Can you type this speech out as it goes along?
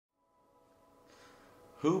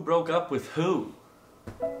Who broke up with who?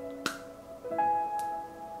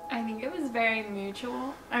 I think it was very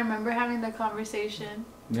mutual. I remember having the conversation.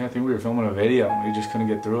 Yeah, I think we were filming a video and we just couldn't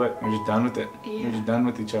get through it. We were just done with it. Yeah. We were just done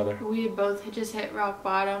with each other. We had both just hit rock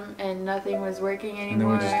bottom and nothing was working anymore. And then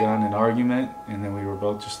we just got in an argument and then we were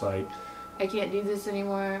both just like, I can't do this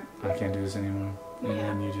anymore. I can't do this anymore. And Yeah.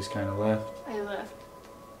 then you just kind of left. I left.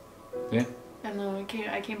 Yeah. And then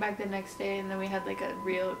I came back the next day and then we had like a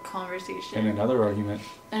real conversation. And another argument.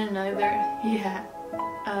 And another, yeah.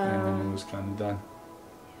 And then it was kind of done.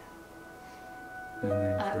 And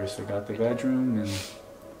then Karissa got the bedroom and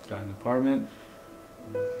got an apartment.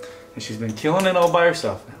 And she's been killing it all by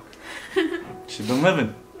herself now. She's been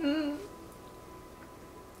living.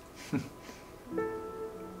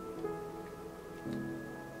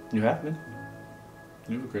 You have been.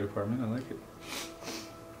 You have a great apartment. I like it.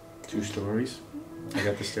 2 stories. I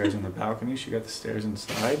got the stairs on the balcony. She got the stairs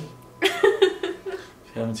inside.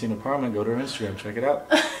 If you haven't seen an apartment, go to her Instagram. Check it out.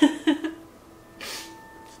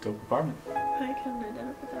 It's a dope apartment. I couldn't have done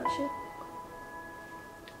it without you.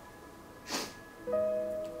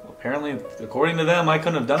 Well, apparently, according to them, I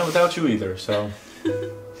couldn't have done it without you either, so.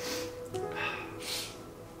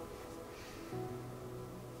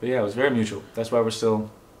 But yeah, it was very mutual. That's why we're still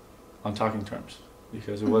on talking terms.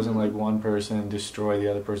 Because it wasn't like one person destroy the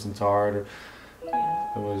other person's heart,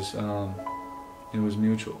 or it was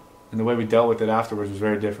mutual. And the way we dealt with it afterwards was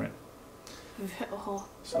very different.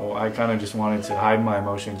 So I kind of just wanted to hide my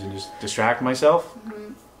emotions and just distract myself.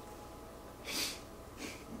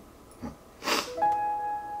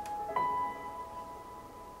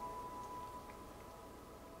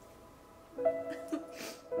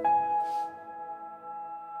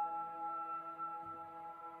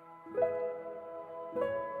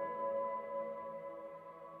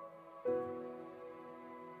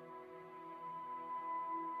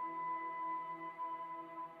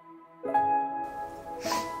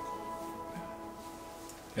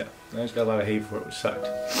 Yeah, I just got a lot of hate for it, which sucked.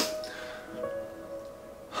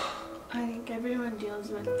 I think everyone deals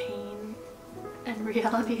with pain and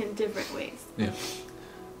reality in different ways. Yeah.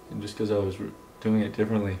 And just because I was doing it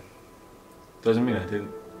differently doesn't mean I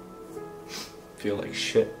didn't feel like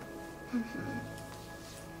shit.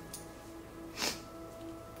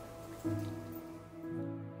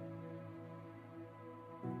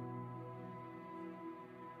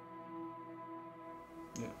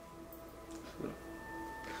 Yeah.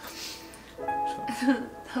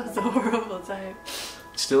 That was a horrible time.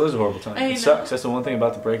 It still is a horrible time. It sucks. That's the one thing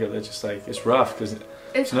about the breakup. That's just like, it's rough because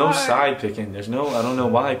there's no side picking. There's no, I don't know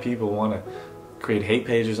why people want to create hate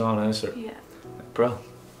pages on us or, like, bro.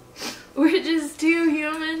 We're just 2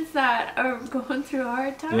 humans that are going through a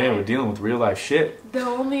hard time. Yeah, we're dealing with real life shit.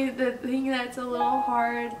 The thing that's a little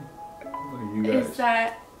hard is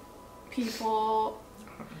that people.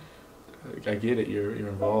 I get it. You're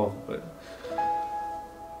involved, but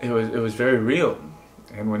it was very real.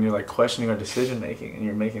 And when you're like questioning our decision making, and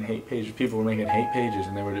you're making hate pages, people were making hate pages,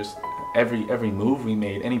 and they were just every move we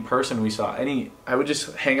made, any person we saw, I would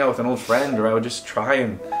just hang out with an old friend, or I would just try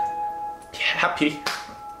and be happy,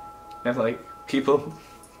 and like people.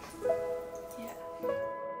 Yeah.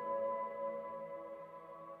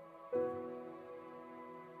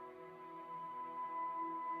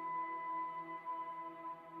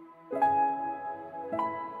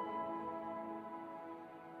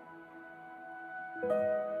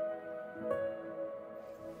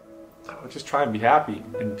 I would just try and be happy,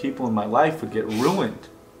 and people in my life would get ruined.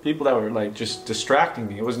 People that were like just distracting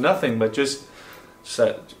me. It was nothing but just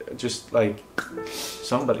like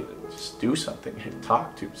somebody to just do something,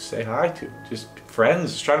 talk to, say hi to, just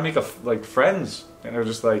friends, just try to make friends. And they're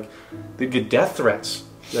just like, they'd get death threats.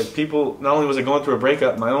 Like people, not only was I going through a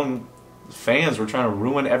breakup, my own fans were trying to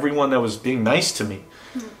ruin everyone that was being nice to me.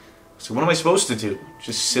 So what am I supposed to do?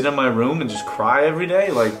 Just sit in my room and just cry every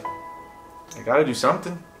day? Like, I gotta do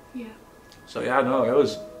something. Yeah. So yeah, no, it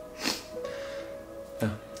was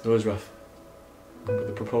rough. But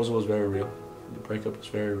the proposal was very real. The breakup was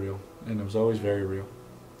very real, and it was always very real.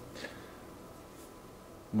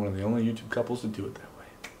 I'm one of the only YouTube couples to do it that way.